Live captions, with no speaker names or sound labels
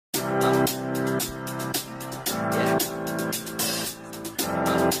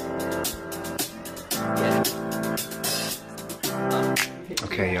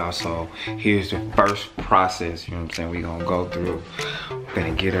y'all. So here's the first process, you know what I'm saying, we gonna go through. We're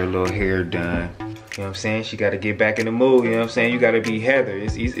gonna get her little hair done. You know what I'm saying? She gotta get back in the mood, you know what I'm saying? You gotta be Heather.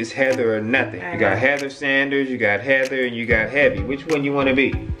 It's Heather or nothing. You got Heather Sanders, you got Heather, and you got Heavy. Which one you wanna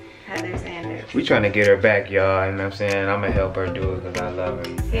be? Heather Sanders. We trying to get her back, y'all, you know what I'm saying? I'm gonna help her do it because I love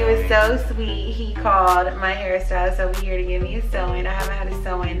her. He was so sweet. He called my hairstylist over here to give me a sewing. I haven't had a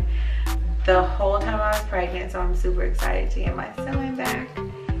sewing the whole time I was pregnant, so I'm super excited to get my sewing back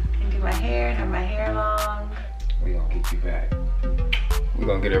and do my hair and have my hair long. We gonna get you back. We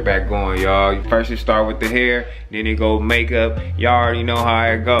gonna get her back going, y'all. First you start with the hair, then it go makeup. Y'all already know how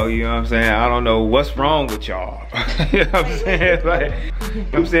it go, you know what I'm saying? I don't know what's wrong with y'all. You know what I'm saying? Like, you know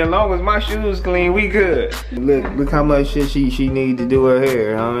what I'm saying? As long as my shoes clean, we good. Look how much shit she need to do her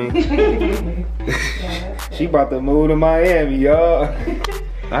hair, homie. She about to move to Miami, y'all.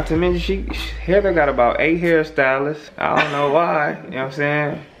 Not to mention, Heather got about 8 hairstylists. I don't know why, you know what I'm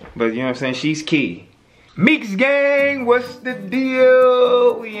saying? But you know what I'm saying, she's key. Meeks gang, what's the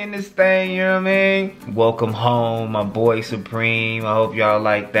deal? We in this thing, you know what I mean? Welcome home, my boy Supreme. I hope y'all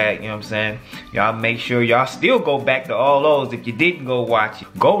like that, you know what I'm saying? Y'all make sure y'all still go back to all those if you didn't go watch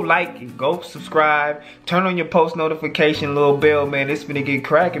it. Go like it, go subscribe, turn on your post notification little bell, man. It's finna get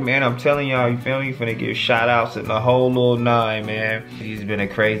cracking, man. I'm telling y'all, you feel me? Finna give shout outs and the whole little 9, man. It's been a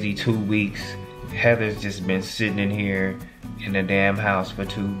crazy 2 weeks. Heather's just been sitting in here in the damn house for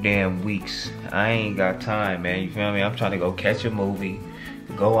 2 damn weeks. I ain't got time, man, you feel me? I'm trying to go catch a movie,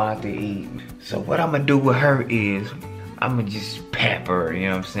 go out to eat. So what I'm gonna do with her is, I'm gonna just pamper her, you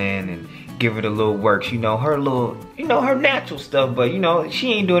know what I'm saying? And give her the little works, you know, her little, you know, her natural stuff, but you know,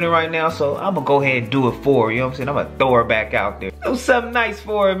 she ain't doing it right now, so I'm gonna go ahead and do it for her, you know what I'm saying? I'm gonna throw her back out there. Do something nice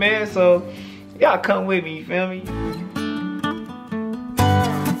for her, man, so y'all come with me, you feel me?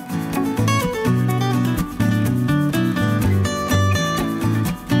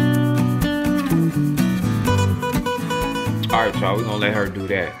 Alright, y'all, we're gonna let her do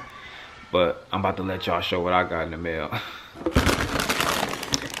that. But I'm about to let y'all show what I got in the mail.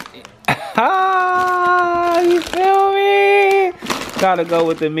 Ah, you feel me? Gotta go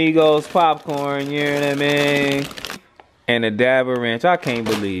with the Migos popcorn, you know what I mean? And the dabber wrench, I can't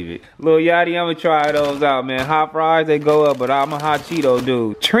believe it. Lil Yachty, I'ma try those out, man. Hot fries, they go up, but I'm a hot Cheeto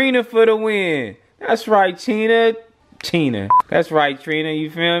dude. Trina for the win. That's right, Tina. That's right, Trina, you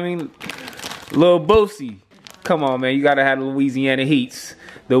feel me? Lil Boosie. Come on, man, you gotta have the Louisiana heats,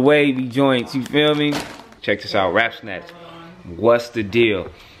 the wavy joints, you feel me? Check this out, Rap Snacks. What's the deal?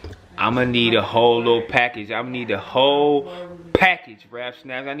 I'm gonna need a whole little package. I'm gonna need the whole package, Rap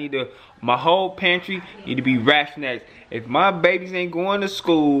Snacks. I need my whole pantry need to be Rap Snacks. If my babies ain't going to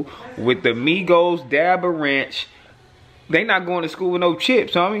school with the Migos Dabber Ranch, they not going to school with no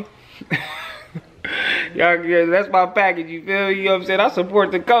chips, homie. Y'all, yeah, that's my package, you feel me? You know what I'm saying? I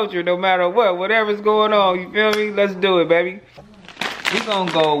support the culture no matter what, whatever's going on, you feel me? Let's do it, baby. We gonna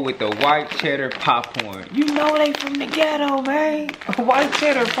go with the white cheddar popcorn. You know they from the ghetto, man. White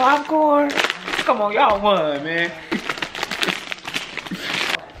cheddar popcorn. Come on, y'all won, man.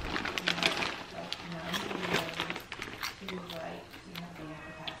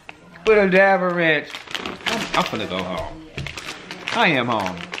 With a dabber ranch. I'm finna go home. I am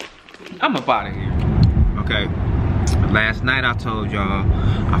home. I'm up out of here. Okay, last night I told y'all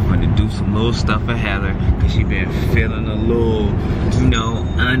I'm gonna do some little stuff for Heather because she been feeling a little, you know,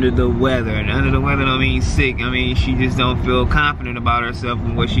 under the weather. And under the weather don't mean sick. I mean, she just don't feel confident about herself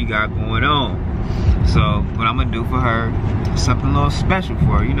and what she got going on. So what I'm gonna do for her, something a little special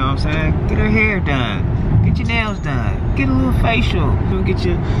for her, you know what I'm saying? Get her hair done, get your nails done, get a little facial, get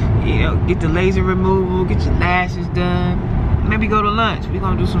your, you know, get the laser removal, get your lashes done. Maybe go to lunch. We're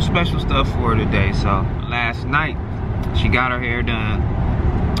gonna do some special stuff for her today. So last night, she got her hair done.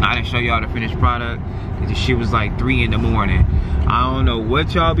 I didn't show y'all the finished product because the shit was like 3 in the morning. I don't know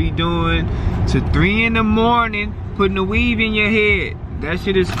what y'all be doing to 3 in the morning putting a weave in your head. That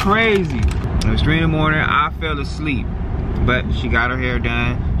shit is crazy. It was 3 in the morning, I fell asleep. But she got her hair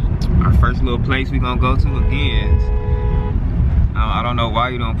done. Our first little place we gonna go to again. I don't know why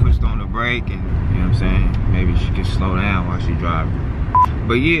you don't push on the brake, and you know what I'm saying? Maybe she can slow down while she driving.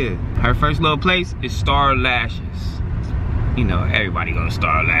 But yeah, her first little place is Star Lashes. You know, everybody go to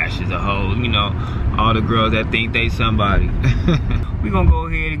Star Lashes, a whole, you know, all the girls that think they somebody. We gonna go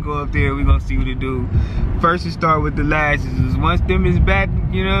ahead and go up there, we gonna see what it do. First you start with the lashes. Once them is back,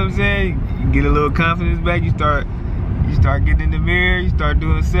 you know what I'm saying? You get a little confidence back, you start getting in the mirror, you start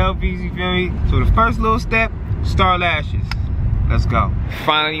doing selfies, you feel me? So the first little step, Star Lashes. Let's go.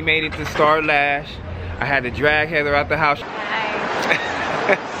 Finally made it to Star Lash. I had to drag Heather out the house.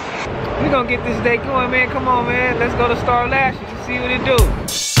 We gonna get this day going, man. Come on, man. Let's go to Star Lashes and see what it do.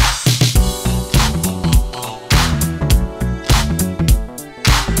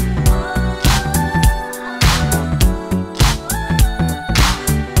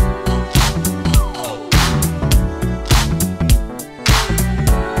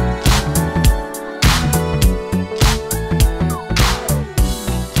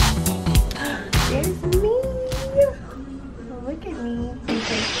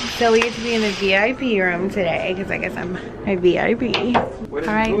 So we get to be in the VIP room today because I guess I'm a VIP.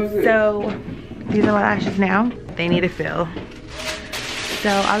 Alright, so these are my lashes now. They need a fill.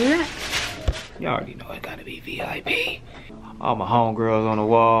 So I'll be back. You already know it gotta be VIP. All my homegirls on the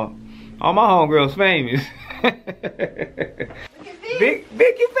wall. All my homegirls famous. Big, you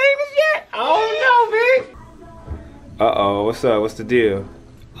famous yet? I don't know, Big. Uh-oh, what's up? What's the deal?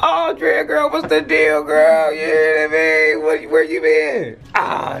 Oh, Trell girl, what's the deal, girl? Yeah, man, where you been?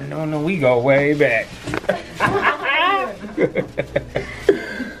 Ah, no, we go way back.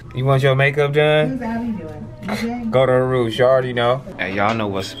 You want your makeup done? How you doing? Okay. Go to the roof, you already know. Hey, y'all know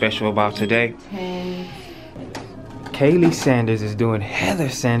what's special about today? Kaylee Sanders is doing Heather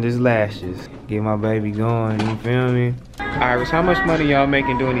Sanders lashes. Get my baby going, you feel me? Iris, how much money y'all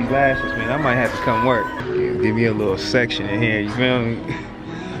making doing these lashes, man? I might have to come work. Give me a little section in here, you feel me?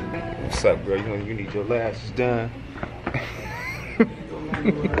 What's up, girl? You need your lashes done.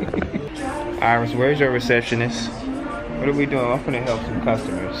 Iris, where's your receptionist? What are we doing? I'm finna help some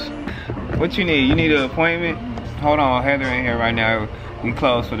customers. What you need? You need an appointment? Hold on, Heather in here right now. We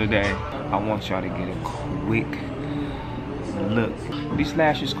closed for the day. I want y'all to get a quick look. These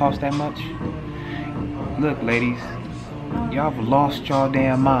lashes cost that much? Look, ladies, y'all have lost y'all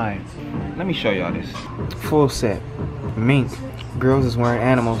damn mind. Let me show y'all this. Full set, mink. Girls is wearing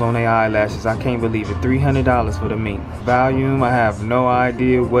animals on their eyelashes. I can't believe it. $300 for the mink. Volume, I have no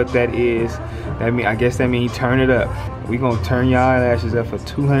idea what that is. I guess that means turn it up. We gonna turn your eyelashes up for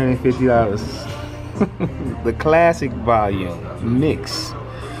 $250. The classic volume mix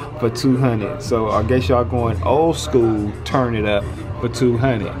for $200. So I guess y'all going old school, turn it up for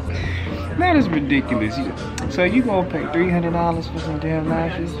 $200. That is ridiculous. So you gonna pay $300 for some damn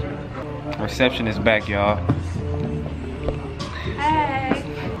lashes? Receptionist back, y'all. Hey.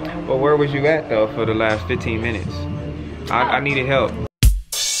 But where was you at though for the last 15 minutes? I needed help.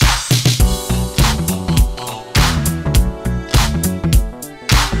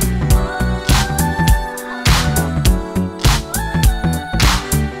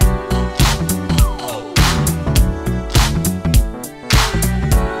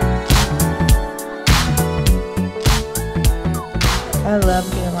 I love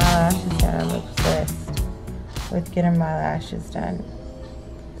getting my lashes done. I'm obsessed with getting my lashes done.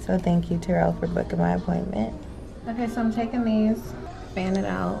 So thank you, Tarell, for booking my appointment. Okay, so I'm taking these, fan it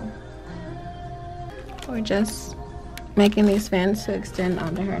out. We're just making these fans to extend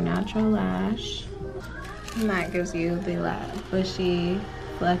onto her natural lash. And that gives you the bushy,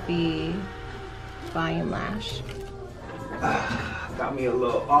 fluffy, volume lash. Got me a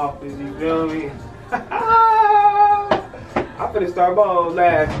little office, you feel me? I'm finna start my own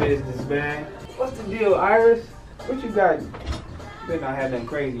lash business, man. What's the deal, Iris? What you got? You better not have nothing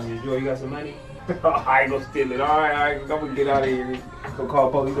crazy in your drawer. You got some money? I ain't gonna steal it. All right, I'm gonna get out of here. Go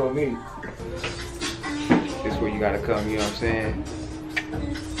call police on me. This where you gotta come, you know what I'm saying?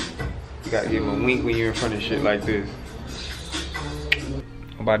 You gotta give them a wink when you're in front of shit like this.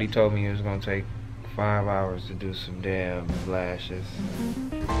 Nobody told me it was gonna take 5 hours to do some damn lashes.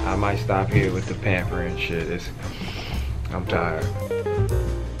 I might stop here with the pampering shit. I'm tired.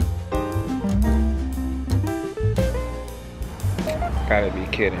 Gotta be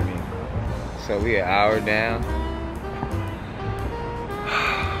kidding me. So we an hour down.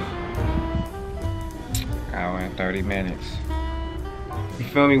 Hour and 30 minutes. You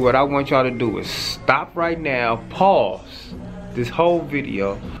feel me? What I want y'all to do is stop right now, pause this whole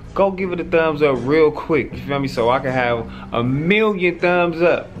video, go give it a thumbs up real quick. You feel me? So I can have 1,000,000 thumbs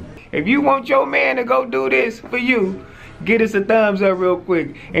up. If you want your man to go do this for you, get us a thumbs up real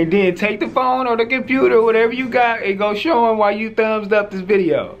quick, and then take the phone or the computer or whatever you got and go show him why you thumbs up this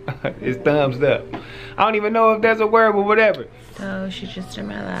video. It's thumbs up. I don't even know if that's a word, but whatever. So she just did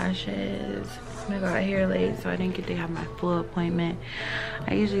my lashes. I got here late, so I didn't get to have my full appointment.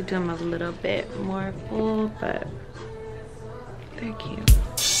 I usually do them a little bit more full, but they're cute.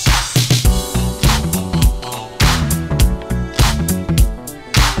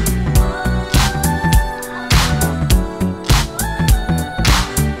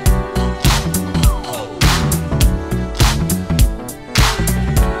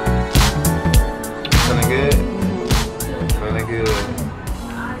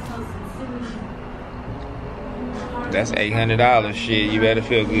 That's $800 shit. You better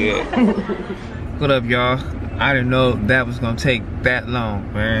feel good. What up, y'all? I didn't know that was gonna take that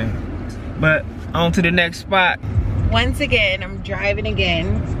long, man. But on to the next spot. Once again, I'm driving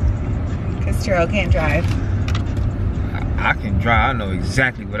again because Tarell can't drive. I can drive. I know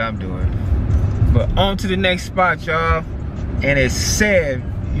exactly what I'm doing. But on to the next spot, y'all. And it's Seb.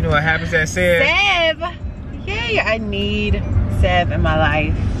 You know what happens at Seb? Seb! Yay! I need Seb in my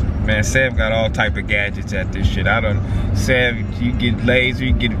life. Man, Sev got all type of gadgets at this shit. Sev, you get laser,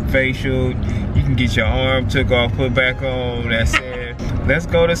 you get facial, you can get your arm took off, put back on. That's Sev. Let's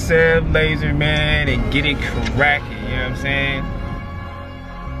go to Sev Laser, man, and get it cracking, you know what I'm saying?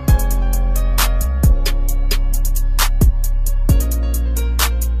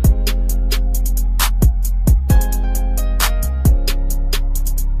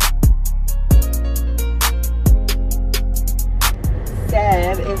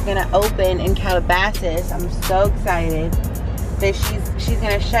 Is gonna open in Calabasas. I'm so excited that she's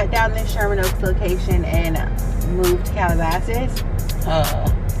gonna shut down this Sherman Oaks location and move to Calabasas.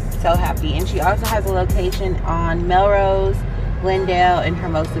 So happy. And she also has a location on Melrose, Glendale, and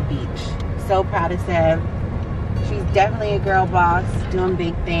Hermosa Beach. So proud of Sev. She's definitely a girl boss, doing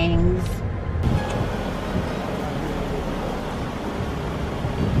big things.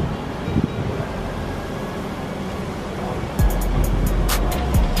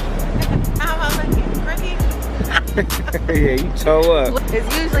 Yeah, you toe up. Because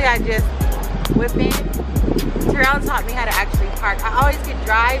usually I just whip in. Tarell taught me how to actually park. I always could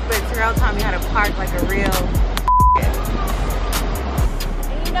drive, but Tarell taught me how to park like a real and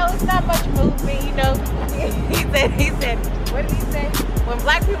you know, it's not much movement, you know. He said, what did he say? When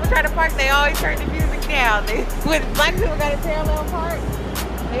black people try to park, they always turn the music down. When black people got a parallel park,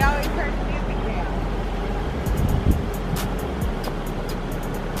 they always turn the music down.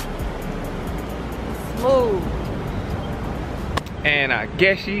 Smooth. And I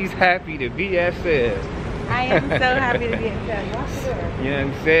guess she's happy to be at Sev. I am so happy to be at Sev.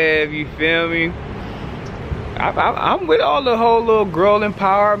 Young Sev, you feel me? I'm with all the whole little girl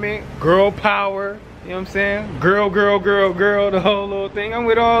empowerment, girl power, you know what I'm saying? Girl, the whole little thing. I'm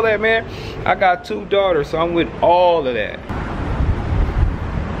with all that, man. I got 2 daughters, so I'm with all of that.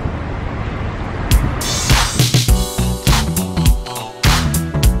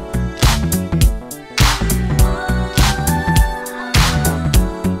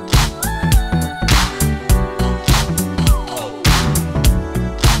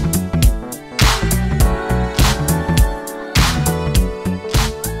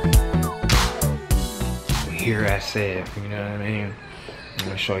 Here I said, you know what I mean? I'm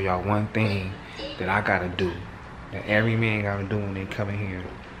gonna show y'all one thing that I gotta do, that every man gotta do when they come in here,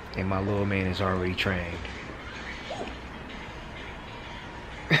 and my little man is already trained.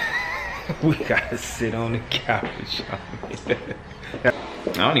 We gotta sit on the couch. I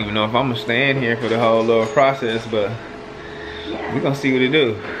don't even know if I'm gonna stay in here for the whole little process, but we're gonna see what it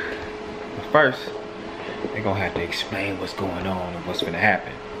do. But first, they're gonna have to explain what's going on and what's gonna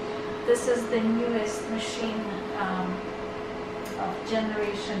happen. This is the newest machine of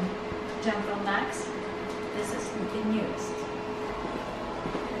generation Temple Max. This is the newest.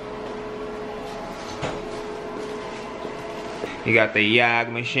 You got the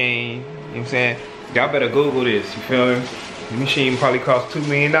Yag machine, you know what I'm saying? Y'all better Google this, you feel me? The machine probably cost $2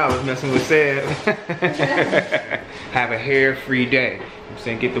 million messing with Sev. Have a hair-free day. You know what I'm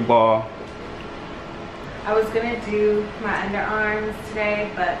saying? Get the ball. I was gonna do my underarms today,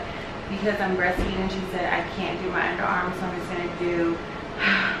 but because I'm breastfeeding, she said I can't do my underarms, so I'm just gonna do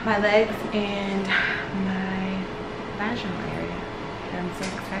my legs and my vaginal area that I'm so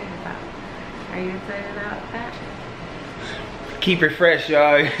excited about. Are you excited about that? Keep it fresh,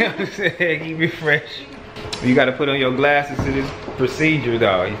 y'all. You know what I'm saying? Keep it fresh. You gotta put on your glasses to this procedure,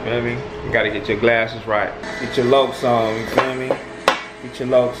 though. You feel me? You gotta get your glasses right. Get your lokes on, you feel me? Get your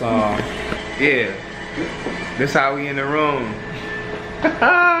lokes on. Yeah. This how we in the room.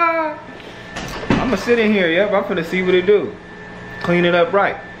 I'ma sit in here, yep. I'm finna see what it do. Clean it up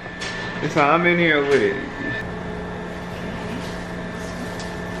right. This how I'm in here with it.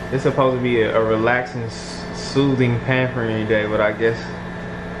 It's supposed to be a relaxing, soothing, pampering day, but I guess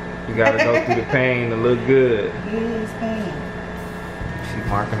you gotta go through the pain to look good. It is pain. She's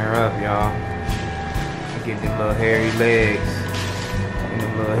marking her up, y'all. Get them little hairy legs and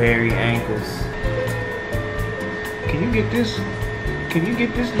them little hairy ankles. Can you get this? Can you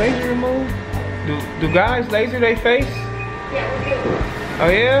get this laser removed? Do guys laser their face? Yeah, we do. Oh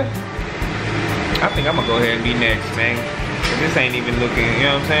yeah? I think I'm gonna go ahead and be next, man. 'Cause this ain't even looking, you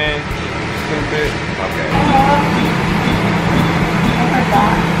know what I'm saying? Stupid. Okay. Oh my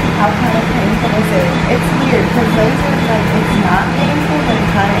god, how kind of painful is it? It's weird because laser, like, it's not painful, but it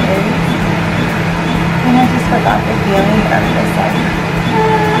kind of is. And I just forgot the feeling of just like,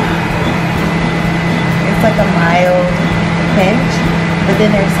 it's like a mild pinch, but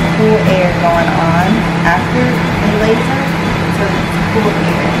then there's cool air going on after the laser, so it's cool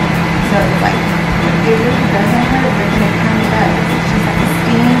air. So it's like, it really doesn't hurt, but then it kind of does. It's just like a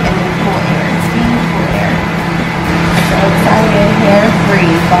steam and then cool air, steam, cool air. So excited, hair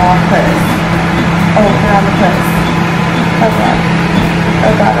free, ball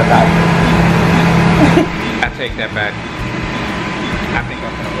right back. I think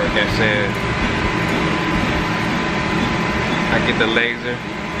I'm gonna work that said. I get the laser.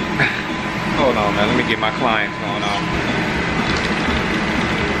 Hold on, man. Let me get my clients going on.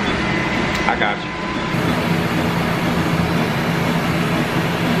 I got you.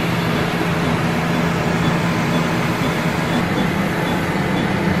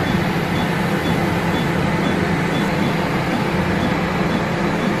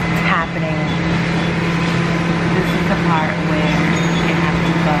 It's happening. This is the part where you have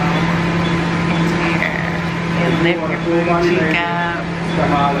to go into hair. You lift your cheek up.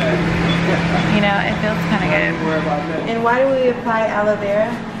 You know, it feels kind of good. And why do we apply aloe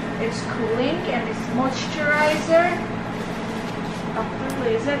vera? It's cooling and it's moisturizer after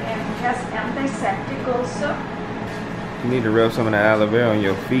laser and it has antiseptic also. You need to rub some of that aloe vera on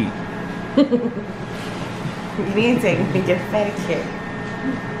your feet. You need to take your pedicure.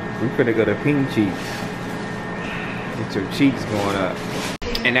 We finna go to pink cheeks. Get your cheeks going up.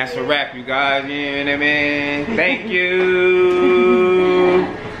 And that's a wrap, you guys. You know what I mean? Thank you.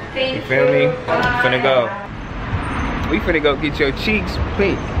 You feel me? Finna go. We finna go get your cheeks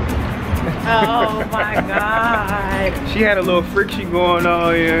pink. Oh my God. She had a little friction going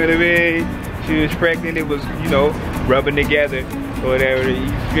on, you know what I mean? She was pregnant, it was, you know, rubbing together or whatever,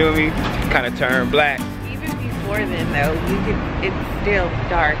 you feel me? Kind of turned black. Even before then though, it's still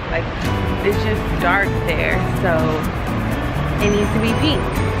dark. Like, it's just dark there, so it needs to be pink.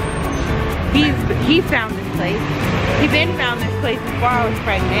 He found this place. He been found this place before I was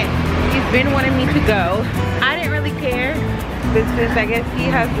pregnant. He's been wanting me to go. I didn't really care. But since I guess he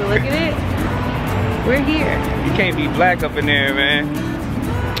has to look at it, we're here. You can't be black up in there, man.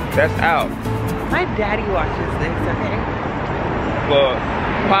 That's out. My daddy watches this, okay? Well,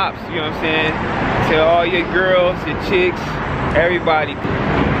 pops, you know what I'm saying? Tell all your girls, your chicks, everybody,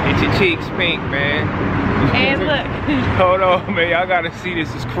 get your cheeks pink, man. And look. Hold on, man. Y'all gotta see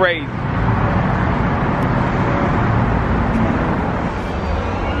this. It's crazy.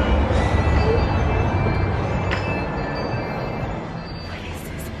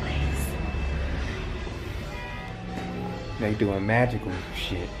 They doing magical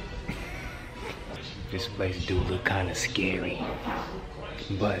shit. This place do look kind of scary,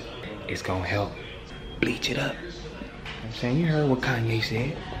 but it's gonna help bleach it up. You know what I'm saying, you heard what Kanye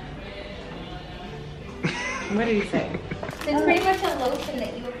said. What did he say? It's pretty much a lotion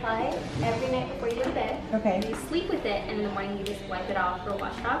that you apply every night before you go to bed. Okay. You sleep with it, and in the morning you just wipe it off or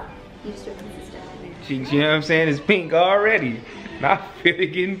wash it off. You just do it consistently. Cheeks, you know what I'm saying? It's pink already. I feel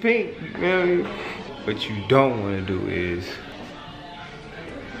it getting pink. You know what I mean? What you don't want to do is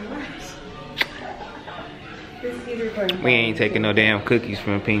we ain't taking no damn cookies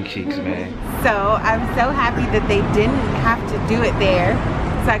from Pink Cheeks, man. So I'm so happy that they didn't have to do it there.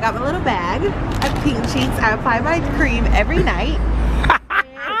 So I got my little bag of Pink Cheeks. I apply my cream every night.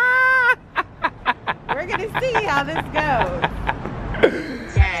 We're gonna see how this goes.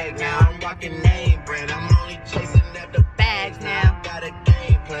 Bag now. I'm rocking name brand. I'm only chasing at the bags now. Got a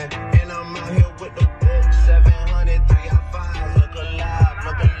game plan, and I'm out here with the book 700 305. Look alive,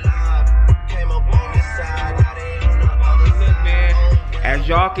 look alive. Came up on this side, now they on the other side. As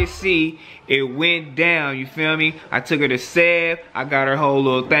y'all can see, it went down, you feel me? I took her to Seb, I got her whole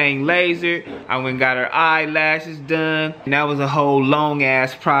little thing lasered, I went and got her eyelashes done, and that was a whole long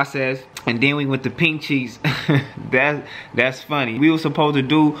ass process. And then we went to Pink Cheeks. That's funny. We were supposed to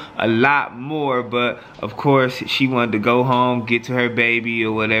do a lot more, but of course she wanted to go home, get to her baby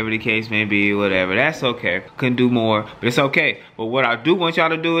or whatever the case may be, whatever. That's okay. Couldn't do more, but it's okay. But what I do want y'all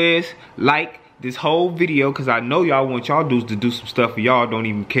to do is like this whole video, because I know y'all want y'all dudes to do some stuff for y'all. Don't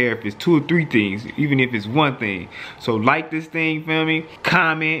even care if it's 2 or 3 things, even if it's 1 thing. So like this thing, feel me?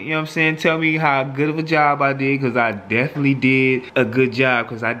 Comment, you know what I'm saying? Tell me how good of a job I did, because I definitely did a good job,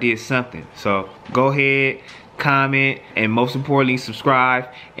 because I did something. So go ahead, comment, and most importantly, subscribe.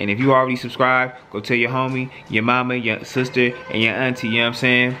 And if you already subscribed, go tell your homie, your mama, your sister, and your auntie, you know what I'm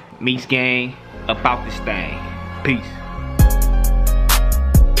saying? Meets gang about this thing. Peace.